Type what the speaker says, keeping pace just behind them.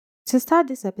To start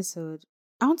this episode,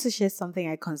 I want to share something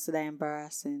I consider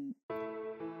embarrassing.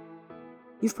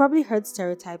 You've probably heard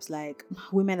stereotypes like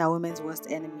women are women's worst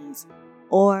enemies,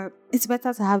 or it's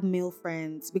better to have male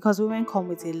friends because women come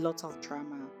with a lot of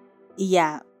drama.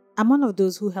 Yeah, I'm one of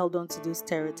those who held on to those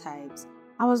stereotypes.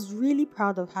 I was really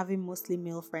proud of having mostly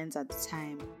male friends at the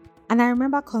time, and I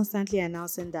remember constantly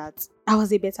announcing that I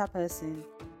was a better person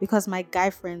because my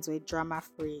guy friends were drama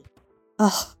free.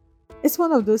 Ugh, it's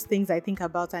one of those things I think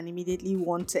about and immediately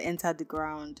want to enter the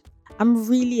ground. I'm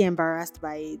really embarrassed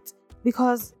by it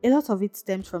because a lot of it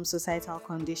stems from societal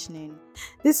conditioning.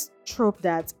 This trope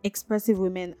that expressive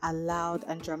women are loud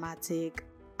and dramatic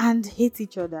and hate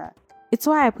each other. It's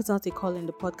why I put out a call in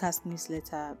the podcast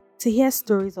newsletter to hear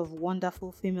stories of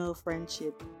wonderful female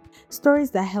friendship. Stories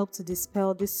that help to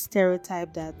dispel this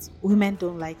stereotype that women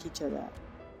don't like each other.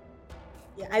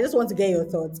 Yeah, I just want to get your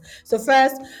thoughts. So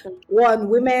first, one,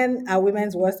 women are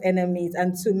women's worst enemies,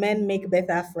 and two, men make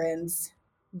better friends.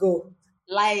 Go.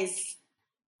 Lies.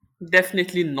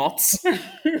 Definitely not.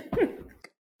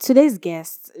 Today's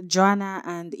guests, Joanna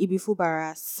and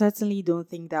Ibifubara, certainly don't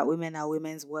think that women are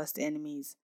women's worst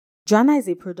enemies. Joanna is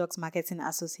a product marketing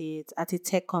associate at a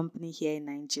tech company here in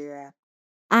Nigeria.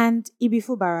 And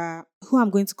Ibifubara, who I'm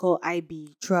going to call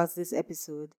IB throughout this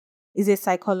episode, is a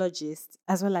psychologist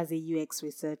as well as a UX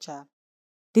researcher.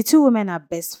 The two women are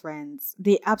best friends.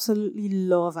 They absolutely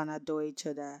love and adore each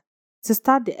other. To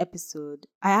start the episode,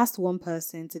 I asked one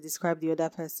person to describe the other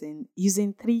person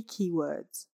using 3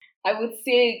 keywords. I would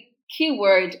say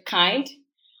keyword kind,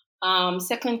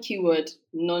 second keyword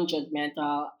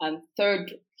non-judgmental, and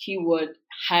third keyword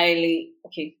highly.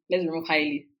 Okay, let's remove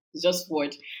highly. It's just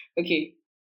word. Okay,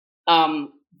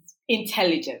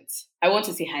 intelligent. I want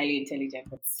to say highly intelligent,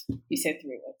 but you said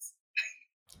 3 words.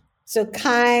 So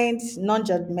kind,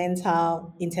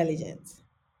 non-judgmental, intelligent.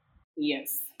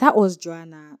 Yes. That was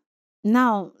Joanna.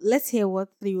 Now, let's hear what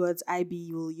 3 words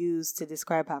IB will use to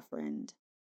describe her friend.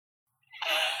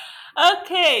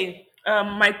 Okay.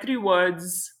 My 3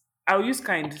 words. I'll use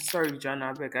kind. Sorry, John,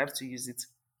 I beg, I have to use it.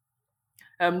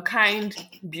 Kind,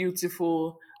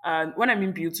 beautiful. And when I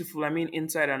mean beautiful, I mean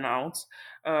inside and out.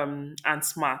 And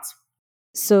smart.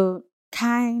 So,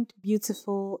 kind,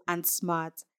 beautiful, and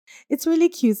smart. It's really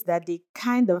cute that they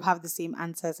kind of have the same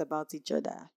answers about each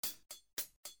other.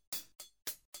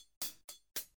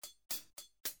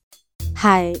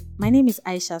 Hi, my name is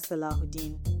Aisha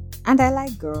Salahuddin, and I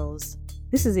like girls.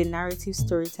 This is a narrative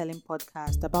storytelling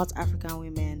podcast about African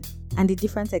women and the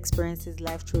different experiences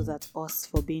life throws at us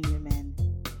for being women.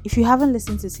 If you haven't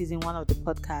listened to season 1 of the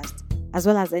podcast, as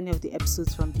well as any of the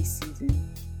episodes from this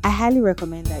season, I highly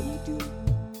recommend that you do.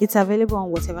 It's available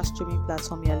on whatever streaming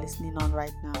platform you're listening on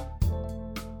right now.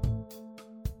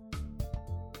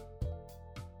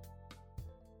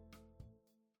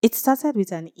 It started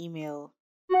with an email.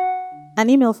 An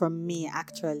email from me,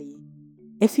 actually.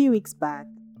 A few weeks back,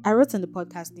 I wrote in the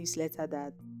podcast newsletter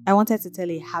that I wanted to tell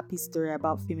a happy story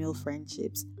about female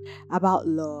friendships, about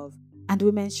love, and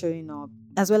women showing up,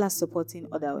 as well as supporting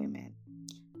other women.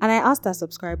 And I asked our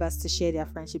subscribers to share their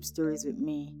friendship stories with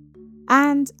me.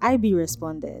 And IB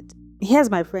responded. Here's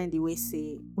my friend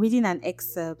Iwese reading an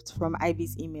excerpt from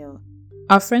IB's email.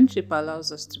 Our friendship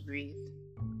allows us to breathe.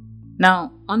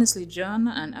 Now, honestly,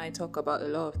 Joanna and I talk about a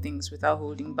lot of things without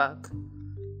holding back.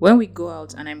 When we go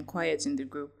out and I'm quiet in the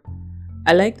group,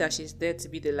 I like that she's there to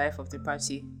be the life of the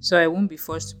party, so I won't be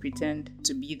forced to pretend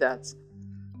to be that.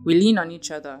 We lean on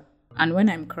each other, and when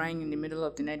I'm crying in the middle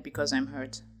of the night because I'm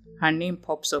hurt, her name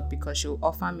pops up because she'll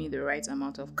offer me the right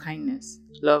amount of kindness,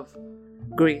 love,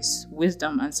 grace,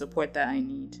 wisdom, and support that I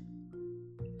need.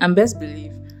 And best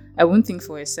believe, I won't think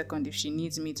for a second if she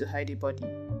needs me to hide a body.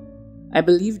 I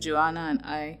believe Joanna and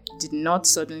I did not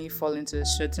suddenly fall into a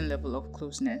certain level of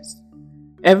closeness.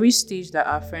 Every stage that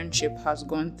our friendship has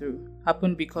gone through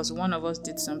happened because one of us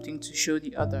did something to show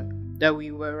the other that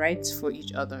we were right for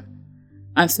each other.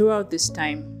 And throughout this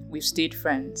time, we've stayed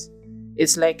friends.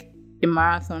 It's like a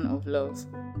marathon of love.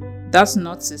 That's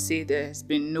not to say there has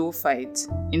been no fight.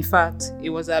 In fact, it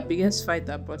was our biggest fight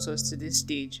that brought us to this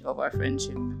stage of our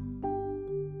friendship.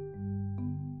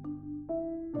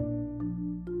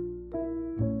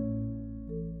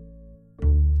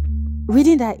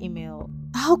 Reading that email,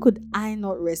 how could I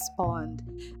not respond?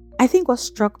 I think what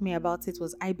struck me about it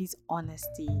was IB's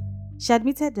honesty. She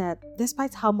admitted that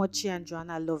despite how much she and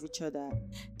Joanna love each other,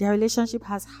 their relationship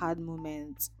has hard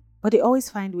moments, but they always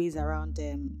find ways around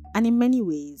them. And in many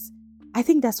ways, I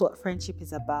think that's what friendship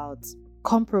is about.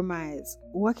 Compromise,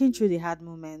 working through the hard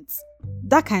moments,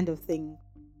 that kind of thing.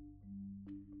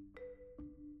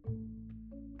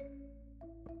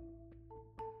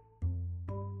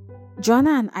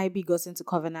 Joanna and IB got into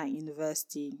Covenant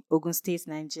University, Ogun State,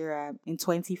 Nigeria, in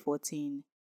 2014.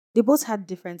 They both had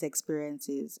different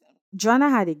experiences. Joanna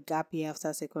had a gap year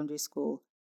after secondary school,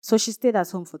 so she stayed at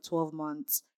home for 12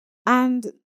 months. And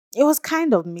it was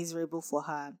kind of miserable for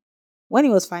her. When it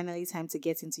was finally time to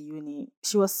get into uni,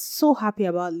 she was so happy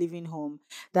about leaving home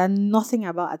that nothing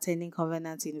about attending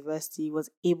Covenant University was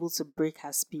able to break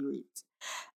her spirit.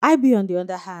 IB, on the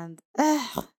other hand,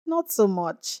 not so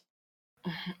much.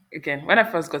 Again, when I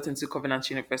first got into Covenant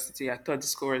University, I thought the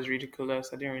school was ridiculous.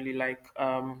 I didn't really like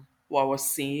what I was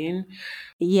seeing.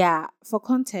 Yeah, for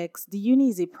context, the uni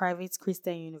is a private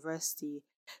Christian university,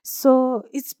 so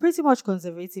it's pretty much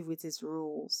conservative with its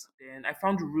rules. And I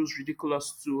found the rules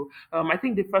ridiculous too. I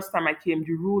think the first time I came,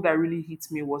 the rule that really hit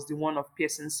me was the one of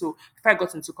piercing. So if I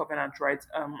got into Covenant, right,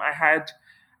 I had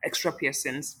extra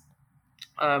piercings.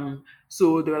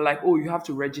 So they were like, "Oh, you have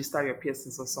to register your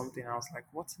piercings or something." I was like,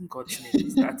 "What in God's name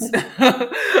is that?"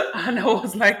 And I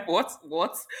was like, "What?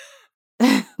 What?"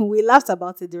 We laughed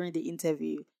about it during the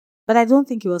interview, but I don't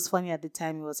think it was funny at the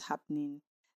time it was happening.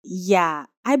 Yeah,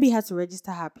 IB had to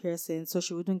register her piercing so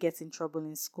she wouldn't get in trouble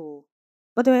in school.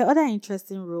 But there were other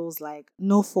interesting rules like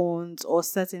no phones or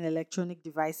certain electronic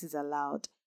devices allowed,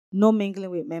 no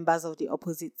mingling with members of the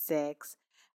opposite sex.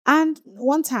 And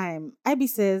one time, IB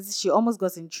says she almost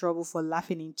got in trouble for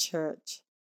laughing in church.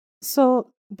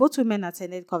 So both women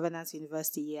attended Covenant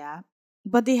University, yeah,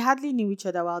 but they hardly knew each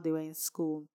other while they were in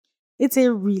school. It's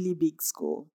a really big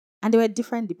school, and there were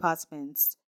different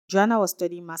departments. Joanna was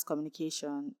studying mass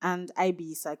communication and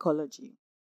IB psychology.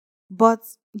 But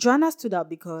Joanna stood out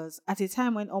because at a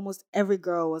time when almost every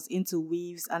girl was into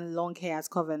weaves and long hair at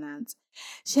Covenant,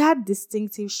 she had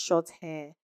distinctive short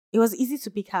hair. It was easy to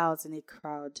pick her out in a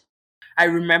crowd. I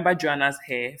remember Joanna's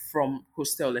hair from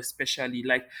hostel, especially.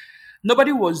 Like,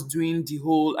 nobody was doing the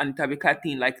whole Anita Baker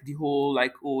thing, like the whole,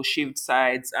 like, oh, shaved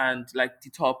sides and like the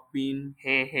top being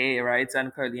hair, right?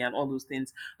 And curly and all those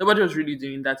things. Nobody was really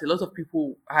doing that. A lot of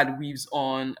people had weaves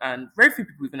on, and very few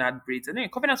people even had braids. And then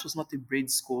Covenant was not a braid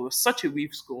school, it was such a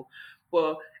weave school.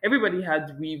 But everybody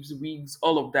had weaves, wigs,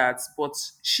 all of that. But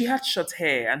she had short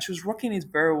hair and she was rocking it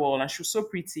very well and she was so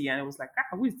pretty. And it was like,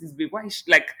 who is this babe? Why is she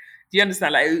like, do you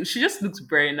understand? Like, she just looked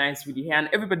very nice with the hair, and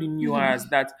everybody knew her as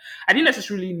that. I didn't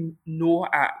necessarily know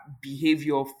her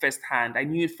behavior firsthand. I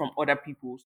knew it from other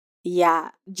people.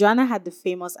 Yeah, Joanna had the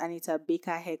famous Anita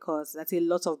Baker haircut that a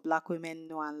lot of black women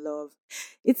know and love.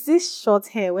 It's this short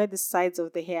hair where the sides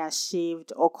of the hair are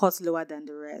shaved or cut lower than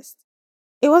the rest.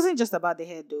 It wasn't just about the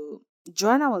hair though.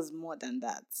 Joanna was more than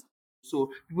that.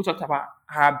 So people talked about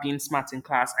her being smart in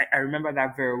class. I remember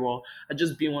that very well.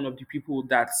 Just being one of the people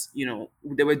that,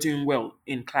 they were doing well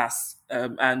in class.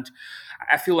 And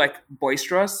I feel like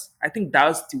boisterous. I think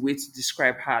that's the way to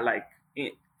describe her, like,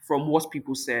 from what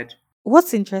people said.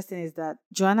 What's interesting is that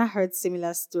Joanna heard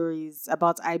similar stories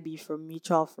about IB from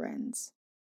mutual friends.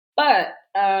 But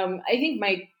I think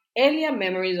my earlier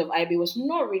memories of IB was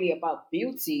not really about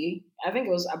beauty. I think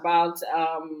it was about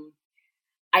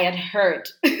I had heard,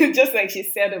 just like she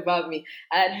said about me,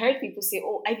 I had heard people say,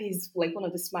 "Oh, Ivy is like one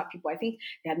of the smart people." I think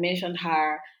they had mentioned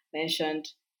her, mentioned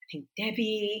I think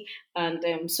Debbie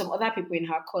and some other people in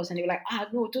her course, and they were like,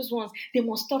 no, those ones they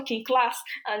must talk in class,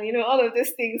 and all of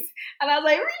these things." And I was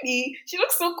like, "Really? She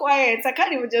looks so quiet. I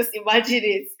can't even just imagine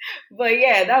it." But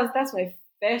yeah, that's my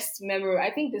first memory. I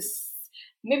think this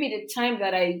maybe the time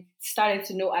that I started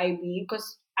to know IB,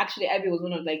 because actually IB was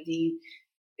one of like the,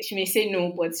 she may say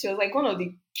no, but she was like one of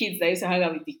the kids that used to hang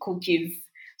out with the cool kids.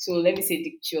 So let me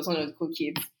say she was one of the cool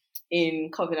kids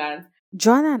in Covenant.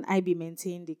 Joanna and IB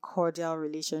maintained a cordial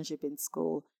relationship in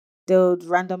school. They would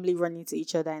randomly run into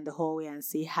each other in the hallway and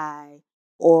say hi.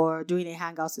 Or during a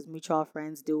hangouts with mutual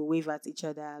friends, they would wave at each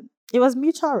other. It was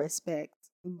mutual respect,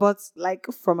 but like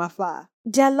from afar.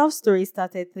 Their love story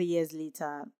started 3 years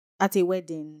later at a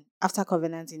wedding after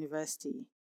Covenant University.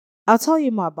 I'll tell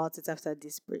you more about it after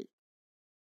this break.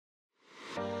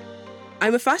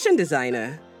 I'm a fashion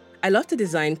designer. I love to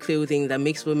design clothing that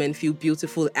makes women feel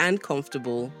beautiful and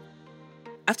comfortable.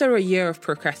 After a year of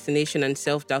procrastination and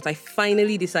self-doubt, I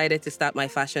finally decided to start my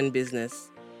fashion business.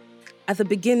 At the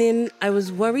beginning, I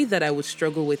was worried that I would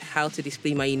struggle with how to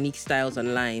display my unique styles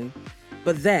online.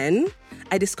 But then,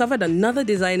 I discovered another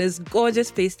designer's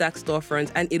gorgeous Paystack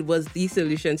storefront, and it was the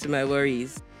solution to my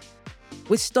worries.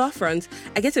 With Storefront,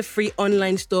 I get a free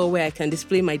online store where I can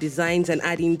display my designs and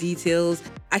add in details.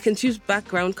 I can choose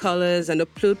background colors and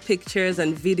upload pictures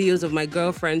and videos of my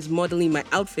girlfriends modeling my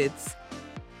outfits.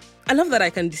 I love that I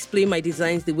can display my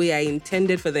designs the way I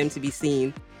intended for them to be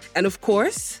seen. And of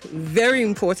course, very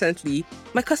importantly,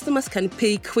 my customers can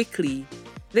pay quickly.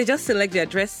 They just select their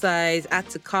dress size, add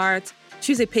to cart,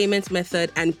 choose a payment method,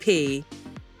 and pay.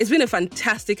 It's been a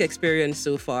fantastic experience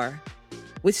so far.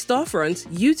 With Storefront,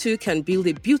 you too can build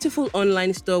a beautiful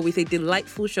online store with a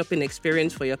delightful shopping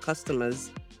experience for your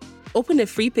customers. Open a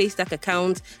free Paystack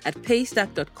account at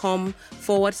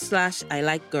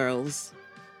paystack.com/ILikeGirls.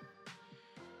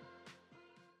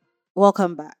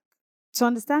 Welcome back. To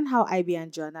understand how Ivy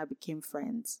and Joanna became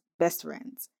best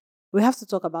friends, we have to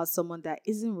talk about someone that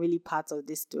isn't really part of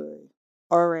this story.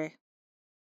 Ore.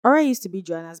 Ore used to be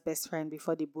Joanna's best friend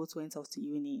before they both went off to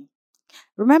uni.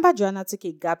 Remember Joanna took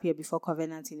a gap year before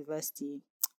Covenant University?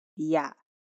 Yeah,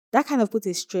 that kind of put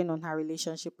a strain on her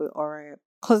relationship with Ore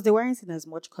because they weren't in as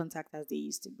much contact as they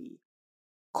used to be.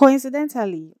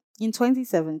 Coincidentally, in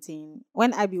 2017,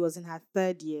 when Ivy was in her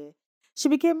third year, she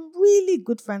became really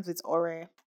good friends with Ore.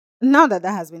 Now that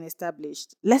has been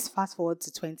established, let's fast forward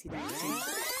to 2019.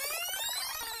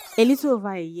 A little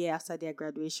over a year after their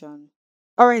graduation,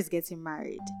 Ore is getting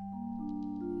married.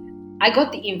 I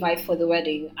got the invite for the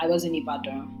wedding. I was in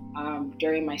Ibadan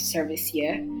during my service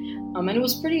year. And it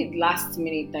was pretty last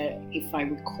minute, that if I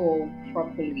recall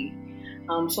properly.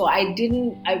 So I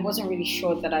wasn't really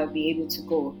sure that I would be able to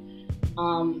go.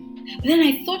 But then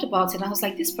I thought about it. I was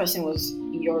like, this person was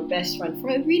your best friend for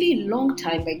a really long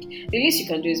time. Like, the least you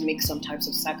can do is make some types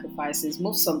of sacrifices,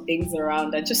 move some things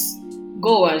around, and just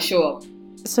go and show up.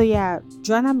 So yeah,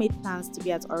 Joanna made plans to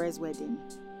be at Ore's wedding.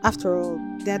 After all,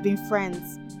 they had been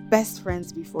best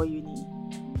friends before uni.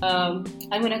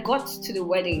 And when I got to the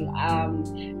wedding,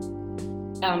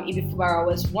 Ibi Fubara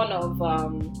was one of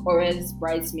Ore's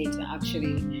bridesmaids,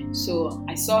 actually. So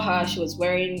I saw her. She was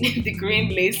wearing the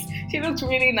green lace. She looked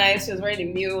really nice. She was wearing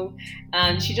a mule,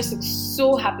 and she just looked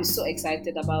so happy, so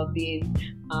excited about being.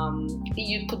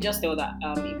 You could just tell that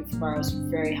Ibi Fubara was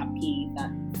very happy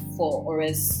that for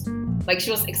Ore's. Like,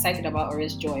 she was excited about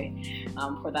Ore's joy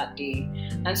for that day.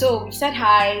 And so we said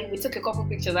hi. We took a couple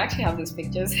pictures. I actually have those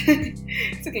pictures.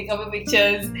 Took a couple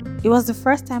pictures. It was the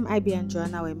first time Ivy and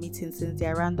Joanna were meeting since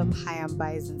their random high and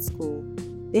buys in school.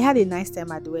 They had a nice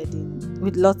time at the wedding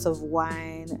with lots of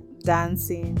wine,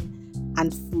 dancing,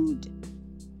 and food.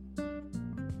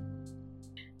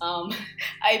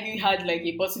 Ivy had like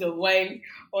a bottle of wine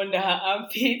under her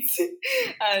armpits,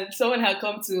 and someone had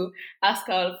come to ask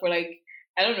her for, like,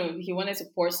 I don't know, he wanted to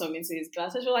pour some into his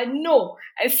glass. And she was like, no,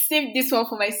 I saved this one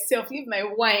for myself. Leave my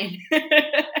wine.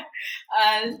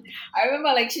 And I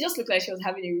remember, like, she just looked like she was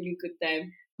having a really good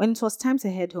time. When it was time to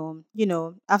head home,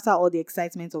 after all the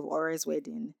excitement of Ore's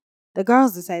wedding, the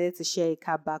girls decided to share a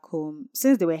cab back home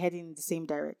since they were heading in the same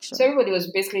direction. So everybody was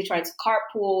basically trying to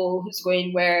carpool, who's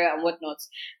going where and whatnot.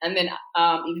 And then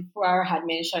Ifura had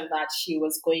mentioned that she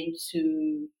was going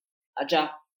to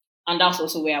Aja. And that's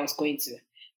also where I was going to.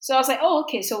 So I was like, oh,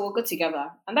 okay, so we'll go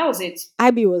together. And that was it.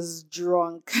 Ivy was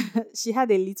drunk. She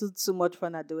had a little too much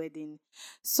fun at the wedding.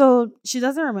 So she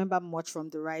doesn't remember much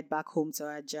from the ride back home to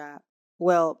Aja.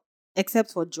 Well,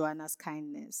 except for Joanna's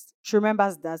kindness. She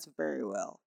remembers that very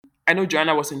well. I know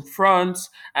Joanna was in front,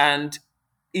 and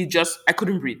I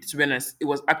couldn't breathe, to be honest. It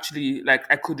was actually like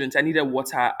I couldn't. I needed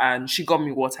water, and she got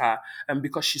me water. And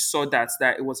because she saw that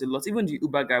it was a lot. Even the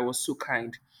Uber guy was so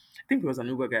kind. I think it was an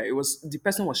Uber guy. The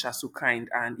person was just so kind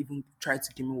and even tried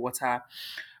to give me water.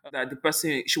 That the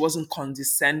person, she wasn't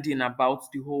condescending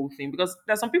about the whole thing, because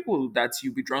there's some people that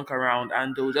you'll be drunk around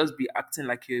and they'll just be acting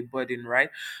like you're a burden, right?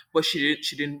 But she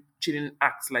didn't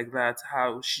act like that.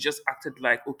 How she just acted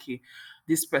like, okay,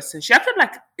 this person, she acted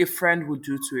like a friend would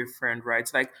do to a friend, right?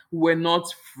 Like, we're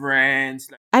not friends.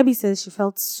 Like, Ivy says she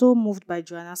felt so moved by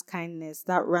Joanna's kindness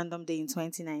that random day in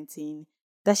 2019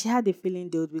 that she had a feeling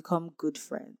they would become good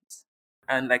friends.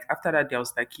 And like after that day, I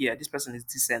was like, yeah, this person is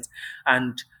decent,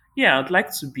 and yeah, I'd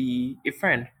like to be a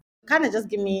friend. Kind of just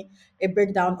give me a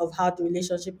breakdown of how the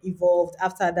relationship evolved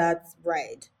after that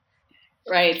ride.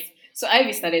 Right. So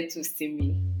Ivy started toasting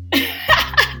me.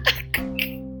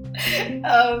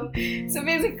 So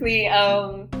basically,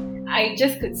 I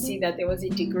just could see that there was a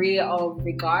degree of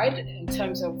regard in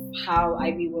terms of how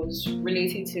Ivy was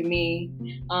relating to me.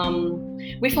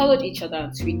 We followed each other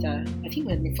on Twitter. I think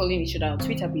we had been following each other on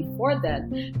Twitter before that.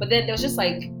 But then there was just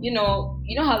like, you know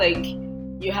how like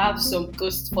you have some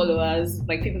ghost followers,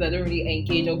 like people that don't really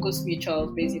engage, or ghost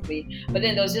mutuals basically. But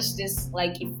then there was just this,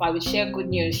 like, if I would share good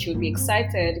news, she would be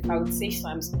excited. If I would say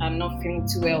I'm not feeling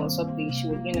too well or something, she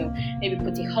would, maybe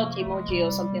put a hug emoji or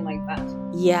something like that.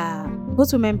 Yeah,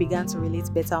 both women began to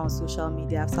relate better on social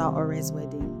media after Ore's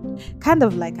wedding. Kind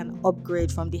of like an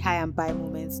upgrade from the high and buy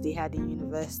moments they had in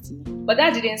university. But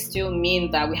that didn't still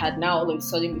mean that we had now all of a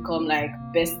sudden become like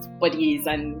best buddies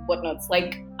and whatnot.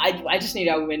 Like, I just knew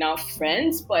that we were now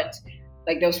friends, but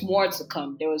like there was more to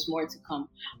come.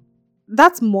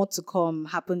 That's more to come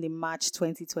happened in March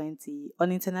 2020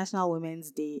 on International Women's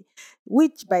Day,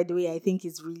 which, by the way, I think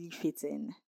is really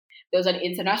fitting. There was an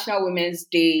International Women's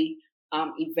Day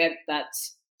event that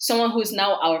someone who's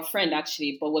now our friend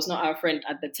actually, but was not our friend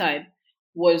at the time,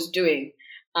 was doing.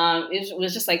 It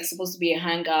was just like supposed to be a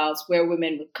hangout where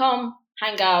women would come,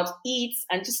 hang out, eat,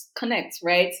 and just connect,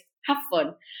 right? Have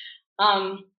fun.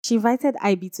 She invited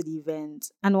IB to the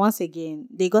event, and once again,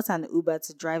 they got an Uber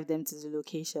to drive them to the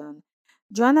location.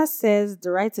 Joanna says the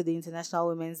ride to the International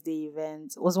Women's Day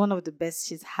event was one of the best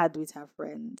she's had with her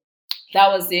friend. That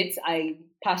was it. I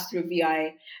passed through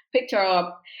VI, picked her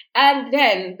up, and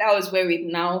then that was where we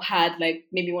now had like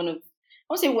maybe I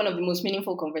would say one of the most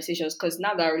meaningful conversations because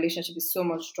now that our relationship is so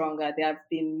much stronger, there have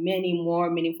been many more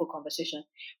meaningful conversations.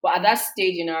 But at that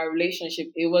stage in our relationship,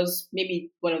 it was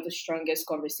maybe one of the strongest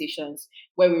conversations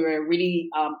where we were really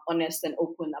honest and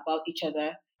open about each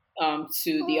other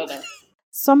to the other.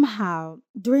 Somehow,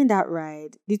 during that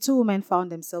ride, the two women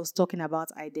found themselves talking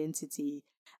about identity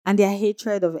and their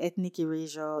hatred of ethnic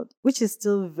erasure, which is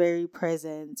still very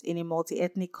present in a multi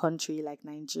ethnic country like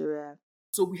Nigeria.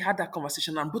 So we had that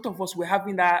conversation, and both of us were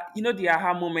having that, the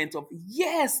aha moment of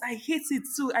yes, I hate it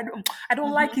too. I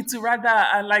don't like it too. Rather,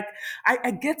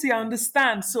 I get it, I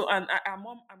understand. So, and I'm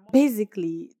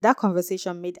Basically, that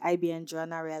conversation made IB and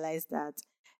Joanna realize that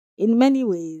in many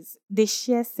ways, they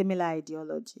share similar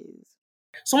ideologies.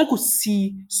 someone could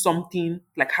see something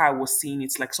like how I was seeing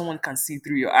it, like someone can see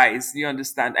through your eyes. You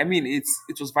understand? I mean, it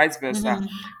was vice versa,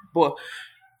 but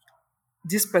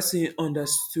this person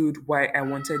understood why I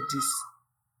wanted this.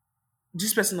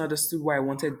 This person understood why I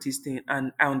wanted this thing,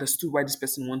 and I understood why this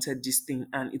person wanted this thing,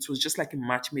 and it was just like a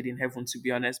match made in heaven, to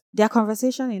be honest. Their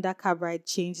conversation in that cab ride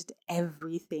changed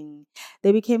everything.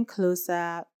 They became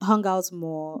closer, hung out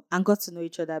more, and got to know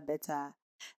each other better.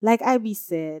 Like IB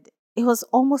said, it was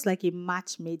almost like a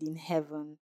match made in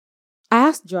heaven. I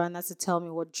asked Joanna to tell me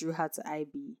what drew her to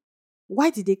IB.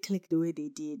 Why did they click the way they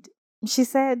did? She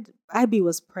said IB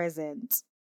was present,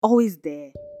 always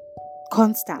there,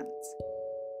 constant.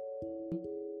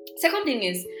 Second thing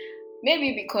is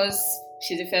maybe because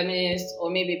she's a feminist,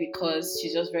 or maybe because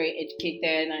she's just very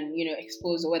educated and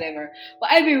exposed or whatever.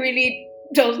 But Ivy really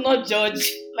does not judge,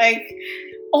 like,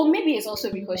 or maybe it's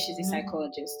also because she's a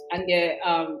psychologist, and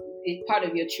part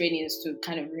of your training is to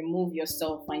kind of remove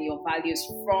yourself and your values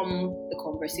from the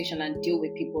conversation and deal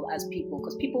with people as people,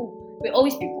 because we're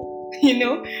always people,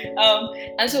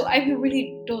 and so Ivy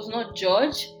really does not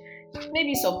judge.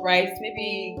 Maybe surprised,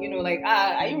 maybe like,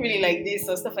 are you really like this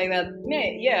or stuff like that?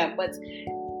 Yeah, but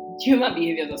human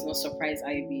behavior does not surprise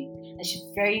Ivy, and she's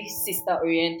very sister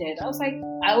oriented. I was like,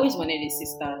 I always wanted a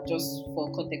sister, just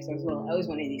for context as well. I always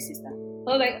wanted a sister.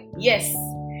 I was like, yes,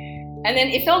 and then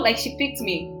it felt like she picked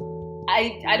me.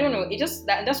 I don't know. It just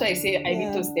that's why I say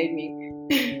Ivy toasted me.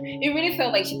 It really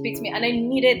felt like she picked me, and I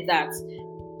needed that.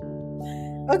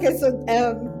 Okay, so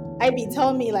Ivy,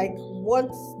 tell me, like,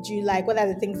 what do you like? What are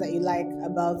the things that you like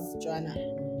about Joanna?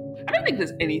 I don't think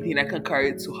there's anything I can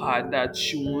carry to her that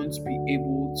she won't be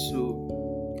able to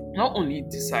not only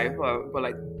decipher but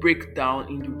like break down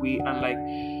in the way and like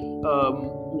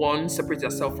one, separate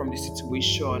yourself from the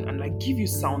situation and like give you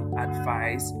sound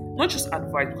advice. Not just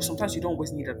advice, because sometimes you don't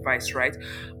always need advice, right?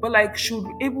 But like she'll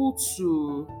be able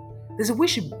to, there's a way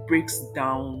she breaks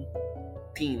down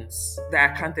things that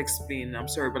I can't explain. I'm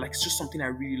sorry, but like it's just something I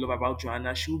really love about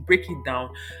Joanna. She will break it down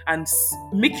and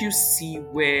make you see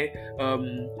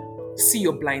see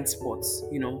your blind spots.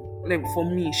 Like for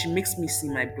me, she makes me see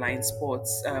my blind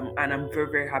spots, and I'm very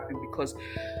very happy because,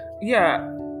 yeah.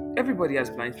 Everybody has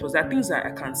blind spots. There are things that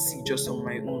I can't see just on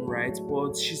my own, right?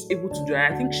 But she's able to do it.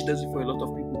 I think she does it for a lot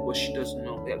of people, but she doesn't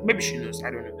know. Maybe she knows,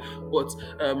 I don't know. But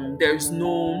there's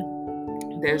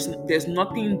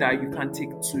nothing that you can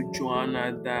take to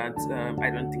Joanna that I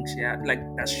don't think she had, like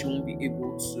that she won't be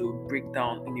able to break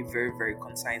down in a very very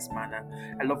concise manner.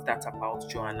 I love that about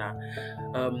Joanna.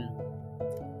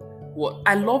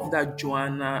 I love that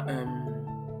Joanna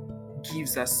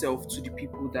gives herself to the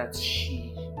people that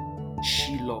she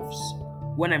loves.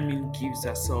 When I mean gives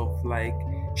herself, like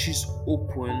she's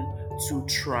open to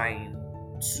trying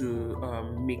to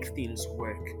make things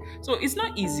work. So it's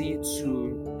not easy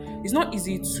to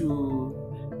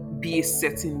be a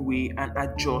certain way and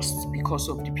adjust because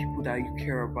of the people that you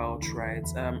care about, right?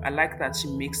 I like that she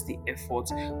makes the effort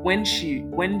when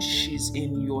she's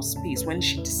in your space, when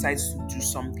she decides to do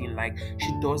something, like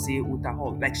she does it with her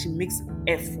heart, like she makes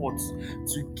effort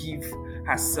to give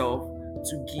herself,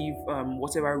 to give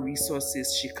whatever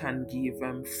resources she can give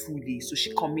fully. So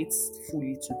she commits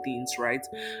fully to things, right?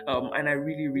 And I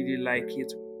really, really like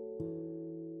it.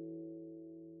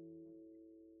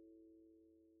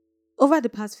 Over the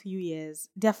past few years,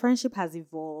 their friendship has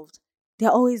evolved. They're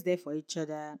always there for each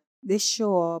other. They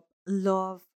show up,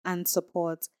 love, and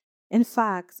support. In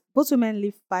fact, both women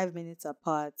live 5 minutes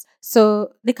apart,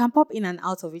 so they can pop in and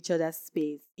out of each other's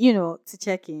space, to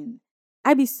check in.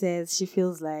 Ivy says she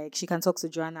feels like she can talk to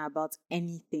Joanna about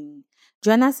anything.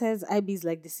 Joanna says Ivy is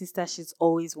like the sister she's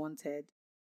always wanted.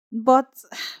 But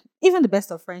even the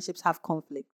best of friendships have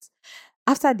conflicts.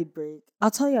 After the break, I'll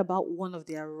tell you about one of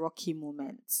their rocky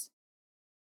moments.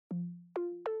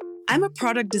 I'm a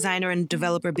product designer and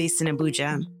developer based in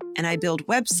Abuja, and I build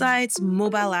websites,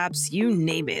 mobile apps, you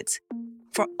name it.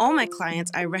 For all my clients,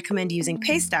 I recommend using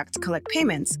Paystack to collect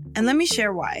payments, and let me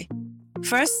share why.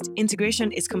 First,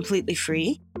 integration is completely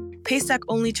free. Paystack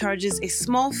only charges a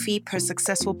small fee per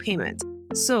successful payment,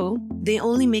 so they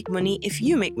only make money if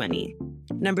you make money.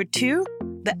 Number two,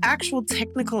 the actual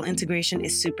technical integration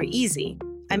is super easy.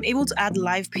 I'm able to add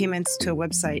live payments to a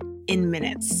website in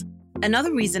minutes.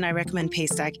 Another reason I recommend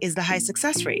Paystack is the high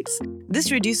success rates.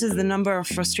 This reduces the number of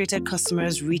frustrated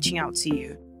customers reaching out to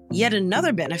you. Yet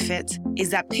another benefit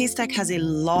is that Paystack has a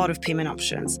lot of payment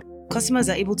options. Customers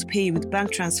are able to pay you with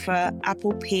bank transfer,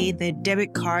 Apple Pay, their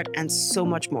debit card, and so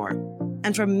much more.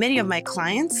 And for many of my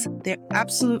clients, their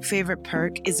absolute favorite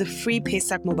perk is a free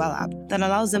Paystack mobile app that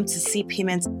allows them to see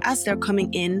payments as they're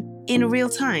coming in real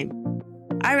time.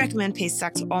 I recommend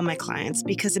Paystack to all my clients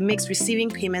because it makes receiving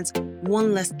payments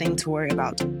one less thing to worry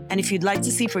about. And if you'd like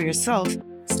to see for yourself,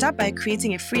 start by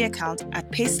creating a free account at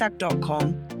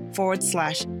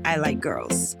paystack.com/I like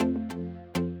girls.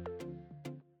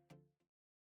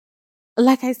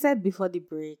 Like I said before the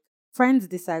break, friends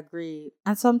disagree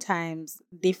and sometimes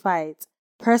they fight.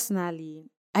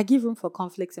 Personally, I give room for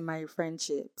conflict in my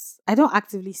friendships. I don't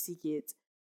actively seek it,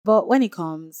 but when it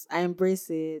comes, I embrace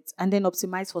it and then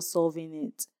optimize for solving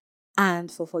it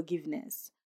and for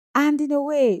forgiveness. And in a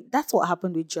way, that's what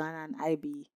happened with Joanna and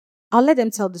IB. I'll let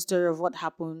them tell the story of what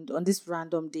happened on this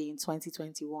random day in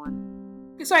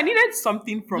 2021. Okay, so I needed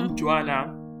something from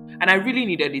Joanna, and I really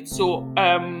needed it. So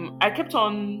I kept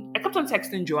on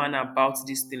texting Joanna about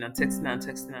this thing and texting her and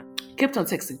texting her. Kept on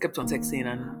texting,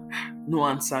 and no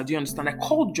answer. Do you understand? I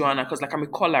called Joanna because I'm a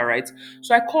caller, right?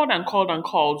 So I called and called and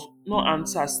called, no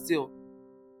answer still.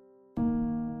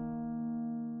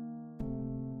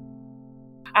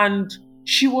 And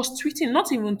she was tweeting,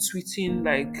 not even tweeting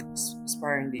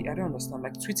sparingly. I don't understand.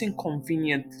 Like tweeting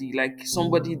conveniently, like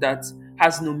somebody that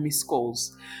has no missed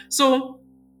calls. So,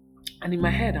 and in my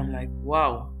head, I'm like,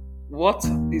 wow, what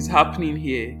is happening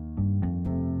here?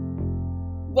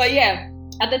 But yeah,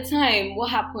 at the time,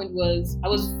 what happened was I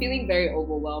was feeling very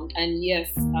overwhelmed, and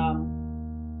yes,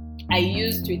 I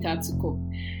used Twitter to cope,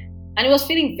 and it was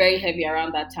feeling very heavy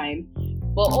around that time.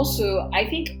 But also, I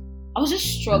think I was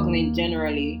just struggling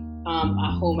generally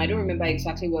at home. I don't remember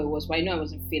exactly what it was, but I know I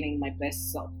wasn't feeling my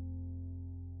best self.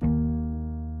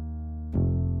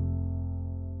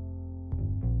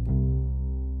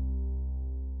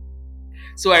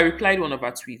 So I replied one of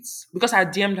her tweets because I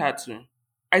DM'd her too.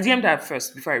 I DM'd her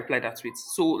first before I replied that tweet.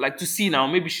 So to see now,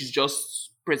 maybe she's just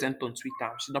present on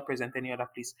Twitter. She's not present any other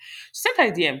place. She sent her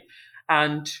a DM,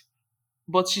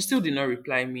 but she still did not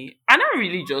reply me. And I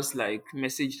really just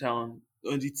messaged her on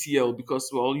the TL because,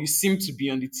 well, you seem to be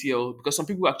on the TL because some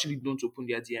people actually don't open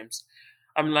their DMs.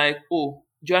 I'm like, oh,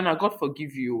 Joanna, God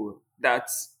forgive you. That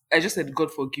I just said,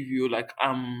 God forgive you.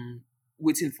 I'm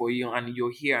waiting for you and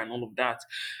you're here and all of that.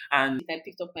 And I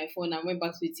picked up my phone and went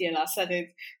back to the TL. I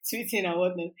started tweeting and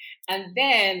whatnot. And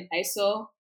then I saw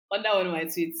under one of my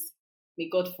tweets, may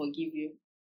God forgive you.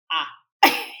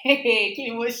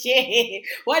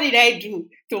 What did I do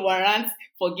to warrant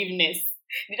forgiveness?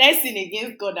 Did I sin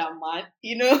against God and man?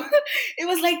 It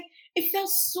was like, it felt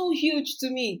so huge to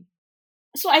me.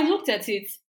 So I looked at it,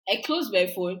 I closed my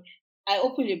phone, I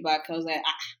opened it back, I was like,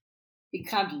 it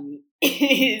can't be me.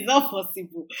 It's not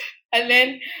possible.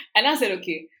 And I said,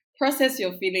 okay, process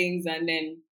your feelings and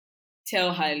then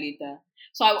tell her later.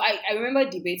 So I remember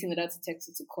debating whether to text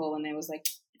or to call, and I was like,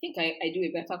 I think I do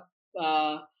a better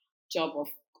job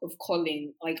of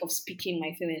calling, of speaking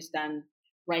my feelings than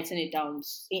writing it down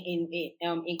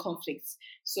in conflicts.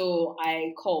 So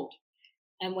I called,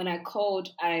 and when I called,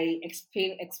 I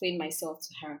explained myself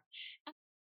to her.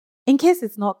 In case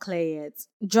it's not clear yet,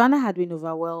 Joanna had been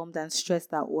overwhelmed and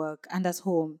stressed at work and at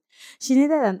home. She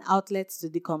needed an outlet to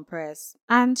decompress,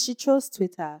 and she chose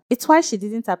Twitter. It's why she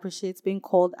didn't appreciate being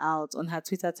called out on her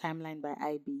Twitter timeline by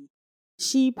IB.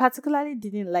 She particularly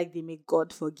didn't like the "may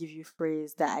God forgive you"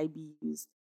 phrase that IB used.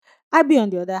 IB, on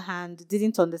the other hand,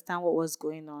 didn't understand what was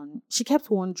going on. She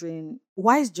kept wondering,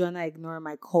 why is Joanna ignoring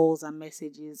my calls and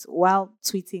messages while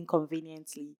tweeting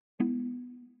conveniently?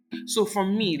 So for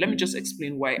me, let me just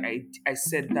explain why I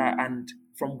said that and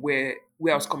from where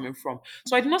I was coming from.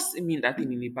 So I did not mean that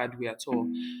thing in a bad way at all.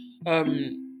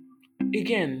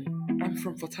 Again, I'm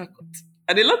from Port Harcourt.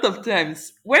 And a lot of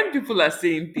times when people are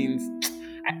saying things,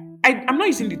 I'm not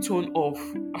using the tone of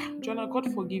Joanna,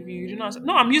 God forgive you. You didn't answer.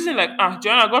 No, I'm using like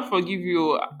Joanna, God forgive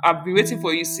you. I've been waiting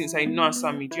for you since I did not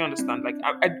answer me. Do you understand? Like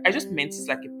I just meant it's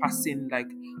like a passing like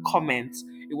comment.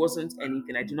 It wasn't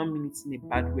anything. I did not mean it in a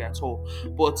bad way at all.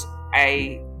 But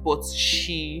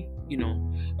she,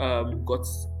 got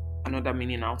another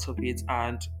meaning out of it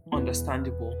and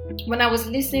understandable. When I was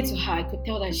listening to her, I could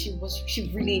tell that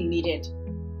she really needed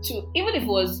to, even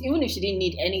if she didn't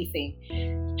need anything.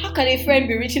 How can a friend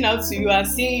be reaching out to you and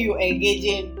seeing you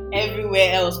engaging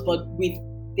everywhere else but with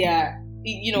their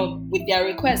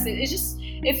requests?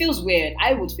 It feels weird.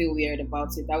 I would feel weird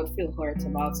about it. I would feel hurt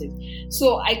about it.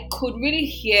 So I could really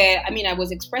hear, I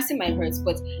was expressing my hurts,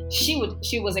 but she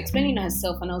was explaining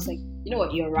herself, and I was like, you know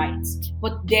what, you're right.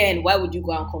 But then why would you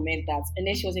go and comment that? And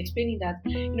then she was explaining that,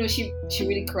 she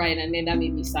really cried, and then that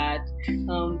made me sad.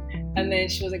 And then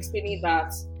she was explaining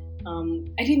that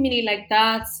I didn't mean it like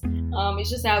that. It's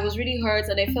just that I was really hurt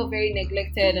and I felt very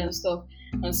neglected and stuff.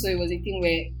 And so it was a thing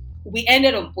where we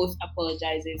ended up both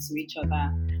apologizing to each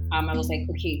other. I was like,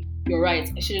 okay, you're right.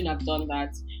 I shouldn't have done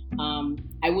that.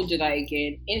 I won't do that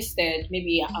again. Instead,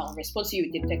 maybe I'll respond to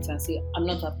you with a text and say, I'm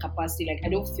not at capacity. Like, I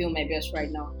don't feel my best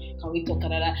right now. Can we talk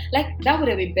about that? Like, that would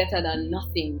have been better than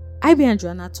nothing. Ivy and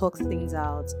Joanna talked things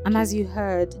out. And as you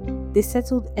heard, they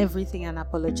settled everything and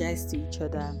apologized to each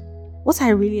other. What I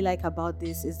really like about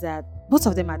this is that both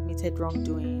of them admitted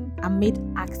wrongdoing and made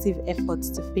active efforts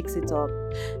to fix it up.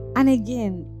 And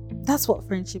again, that's what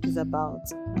friendship is about.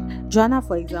 Joanna,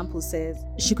 for example, says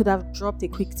she could have dropped a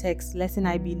quick text letting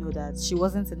Ivy know that she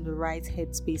wasn't in the right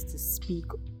headspace to speak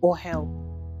or help.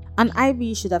 And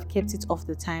Ivy should have kept it off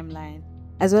the timeline,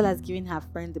 as well as giving her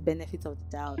friend the benefit of the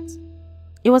doubt.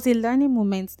 It was a learning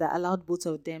moment that allowed both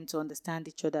of them to understand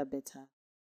each other better.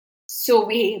 So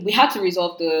we had to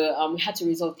resolve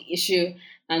the issue,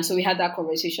 and so we had that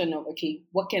conversation of, okay,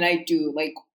 what can I do?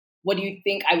 Like, what do you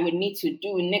think I would need to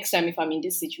do next time if I'm in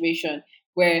this situation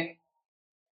where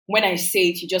when I say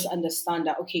it, you just understand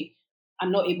that, okay,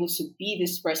 I'm not able to be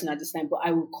this person at this time, but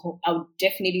I will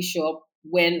definitely show up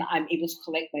when I'm able to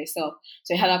collect myself.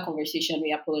 So we had that conversation.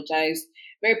 We apologized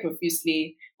very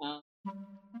profusely.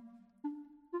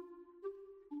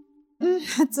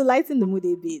 To lighten the mood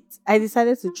a bit, I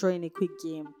decided to throw in a quick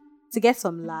game to get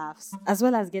some laughs, as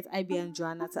well as get Ivy and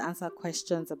Joanna to answer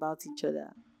questions about each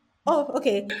other. Oh,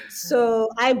 okay. So,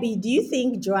 IB, do you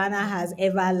think Joanna has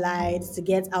ever lied to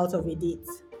get out of a date?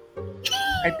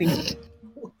 I think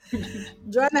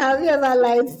Joanna, have you ever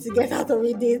lied to get out of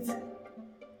a date?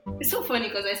 It's so funny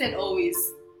because I said always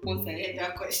once I heard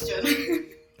that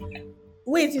question.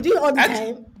 Wait, you do it all the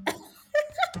time?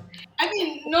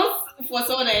 Not for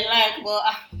someone I like, but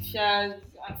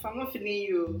if I'm not feeling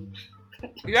you.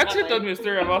 you actually told me a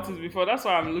story about it before. That's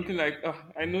why I'm looking like,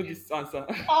 I know this answer.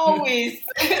 Always.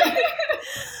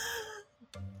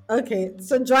 Okay,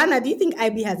 so Joanna, do you think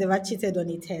IB has ever cheated on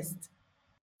a test?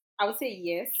 I would say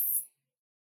yes.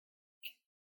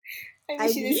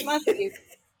 IB? She's a smart kid,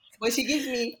 but she gives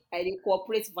me the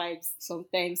corporate vibes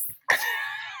sometimes.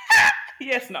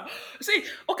 Yes, now. See,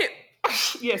 okay.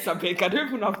 Yes, I beg. I don't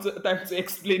even have time to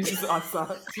explain this answer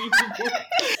to you people.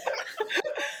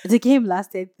 The game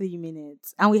lasted 3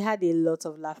 minutes and we had a lot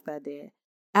of laughter there.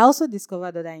 I also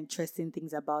discovered other interesting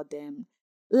things about them.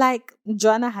 Like,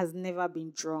 Joanna has never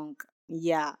been drunk.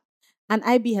 Yeah. And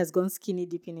IB has gone skinny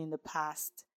dipping in the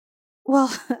past.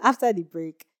 Well, after the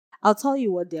break, I'll tell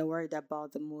you what they're worried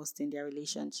about the most in their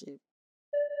relationship.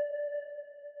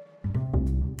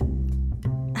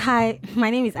 Hi,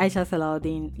 my name is Aisha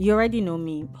Salaudin. You already know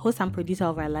me, host and producer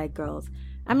of I Like Girls.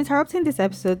 I'm interrupting this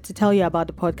episode to tell you about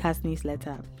the podcast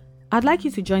newsletter. I'd like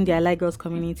you to join the I Like Girls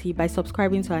community by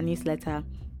subscribing to our newsletter.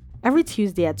 Every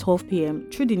Tuesday at 12 p.m.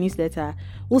 through the newsletter,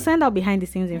 we'll send out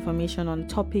behind-the-scenes information on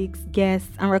topics, guests,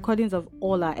 and recordings of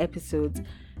all our episodes.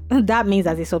 That means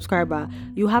as a subscriber,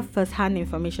 you have first-hand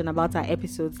information about our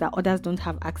episodes that others don't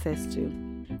have access to.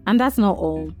 And that's not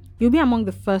all. You'll be among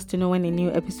the first to know when a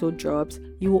new episode drops.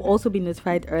 You will also be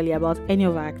notified early about any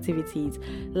of our activities,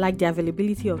 like the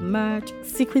availability of merch,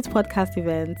 secret podcast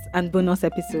events, and bonus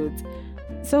episodes.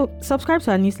 So, subscribe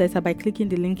to our newsletter by clicking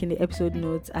the link in the episode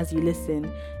notes as you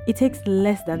listen. It takes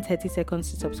less than 30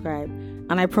 seconds to subscribe,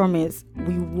 and I promise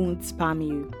we won't spam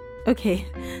you. Okay,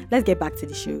 let's get back to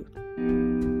the show.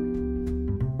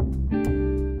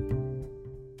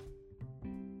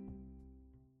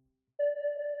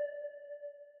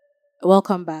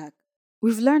 Welcome back.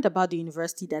 We've learned about the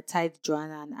university that tied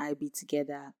Joanna and Ivy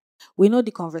together. We know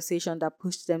the conversation that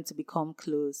pushed them to become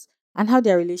close and how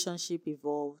their relationship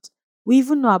evolved. We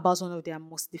even know about one of their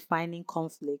most defining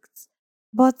conflicts.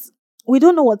 But we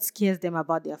don't know what scares them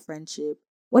about their friendship,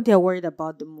 what they're worried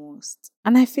about the most.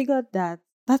 And I figured that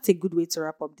that's a good way to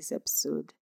wrap up this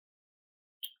episode.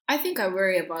 I think I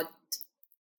worry about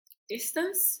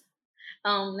distance.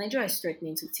 Nigeria is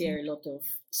threatening to tear a lot of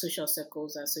social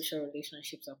circles and social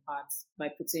relationships apart by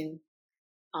putting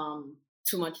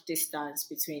too much distance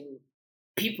between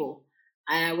people.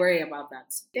 And I worry about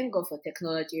that. Thank God for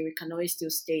technology. We can always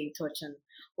still stay in touch and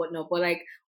whatnot. But like,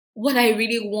 what I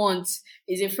really want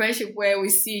is a friendship where we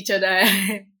see each other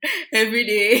every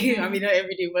day. I mean, not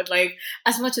every day, but like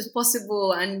as much as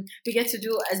possible. And we get to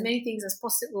do as many things as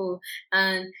possible.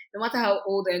 And no matter how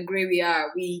old and gray we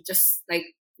are, we just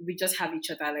have each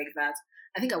other like that.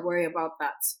 I think I worry about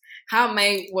that. How am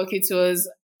I working towards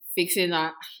fixing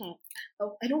that?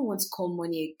 I don't want to call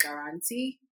money a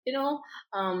guarantee,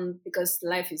 because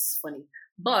life is funny.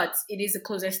 But it is the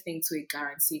closest thing to a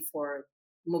guarantee for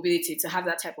mobility, to have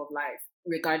that type of life,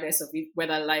 regardless of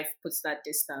whether life puts that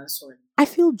distance or. I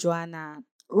feel, Joanna,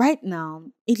 right now,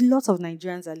 a lot of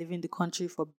Nigerians are leaving the country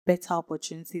for better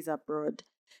opportunities abroad,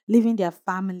 leaving their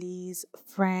families,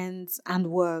 friends,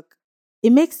 and work.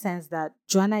 It makes sense that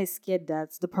Joanna is scared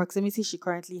that the proximity she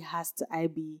currently has to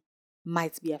IB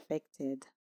might be affected.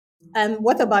 And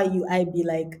what about you, IB?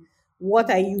 Like,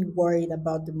 what are you worried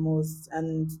about the most?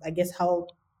 And I guess, how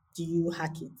do you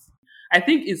hack it? I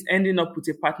think it's ending up with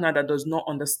a partner that does not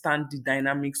understand the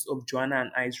dynamics of Joanna and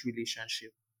I's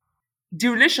relationship. The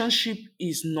relationship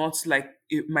is not like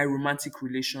my romantic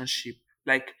relationship.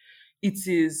 Like, it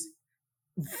is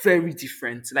very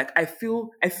different. Like, I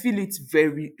feel it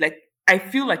very, like, I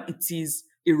feel like it is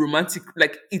a romantic,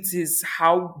 like, it is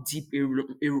how deep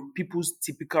people's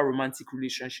typical romantic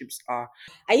relationships are.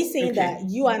 Are you saying Okay. that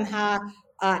you and her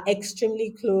are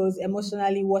extremely close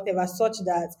emotionally, whatever, such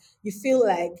that you feel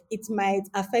like it might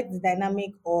affect the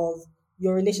dynamic of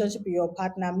your relationship with your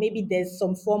partner? Maybe there's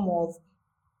some form of,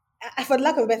 for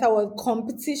lack of a better word,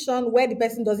 competition where the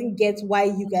person doesn't get why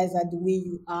you guys are the way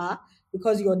you are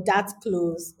because you're that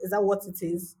close. Is that what it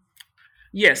is?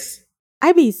 Yes.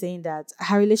 IB is saying that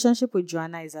her relationship with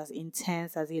Joanna is as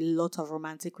intense as a lot of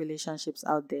romantic relationships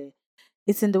out there.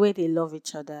 It's in the way they love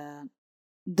each other,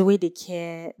 the way they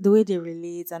care, the way they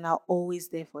relate, and are always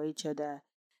there for each other.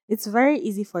 It's very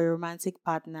easy for a romantic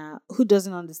partner who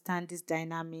doesn't understand this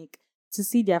dynamic to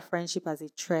see their friendship as a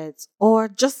threat or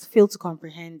just fail to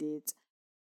comprehend it.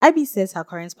 IB says her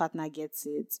current partner gets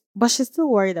it, but she's still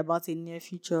worried about a near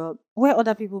future where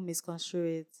other people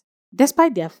misconstrue it.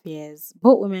 Despite their fears,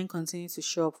 both women continue to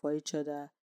show up for each other.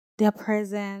 They're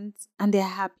present and they're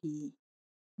happy.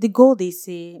 The goal, they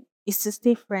say, is to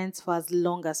stay friends for as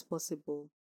long as possible.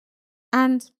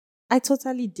 And I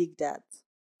totally dig that.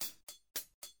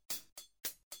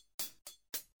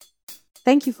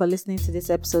 Thank you for listening to this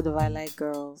episode of I Like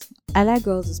Girls. I Like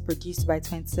Girls is produced by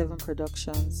 27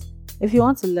 Productions. If you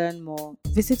want to learn more,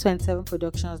 visit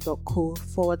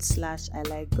 27productions.co/I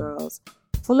Like Girls.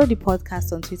 Follow the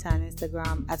podcast on Twitter and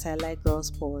Instagram at I Like Girls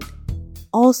Pod.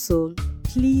 Also,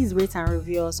 please rate and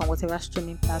review us on whatever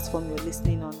streaming platform you're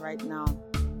listening on right now.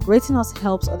 Rating us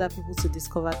helps other people to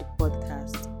discover the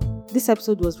podcast. This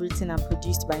episode was written and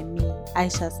produced by me,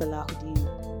 Aisha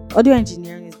Salahuddin. Audio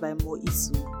engineering is by Mo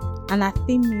Isu. And our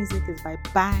theme music is by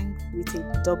Bang with a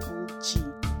double G.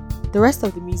 The rest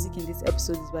of the music in this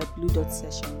episode is by Blue Dot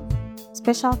Sessions.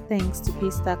 Special thanks to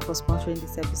Paystack for sponsoring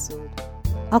this episode.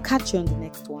 I'll catch you on the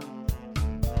next one.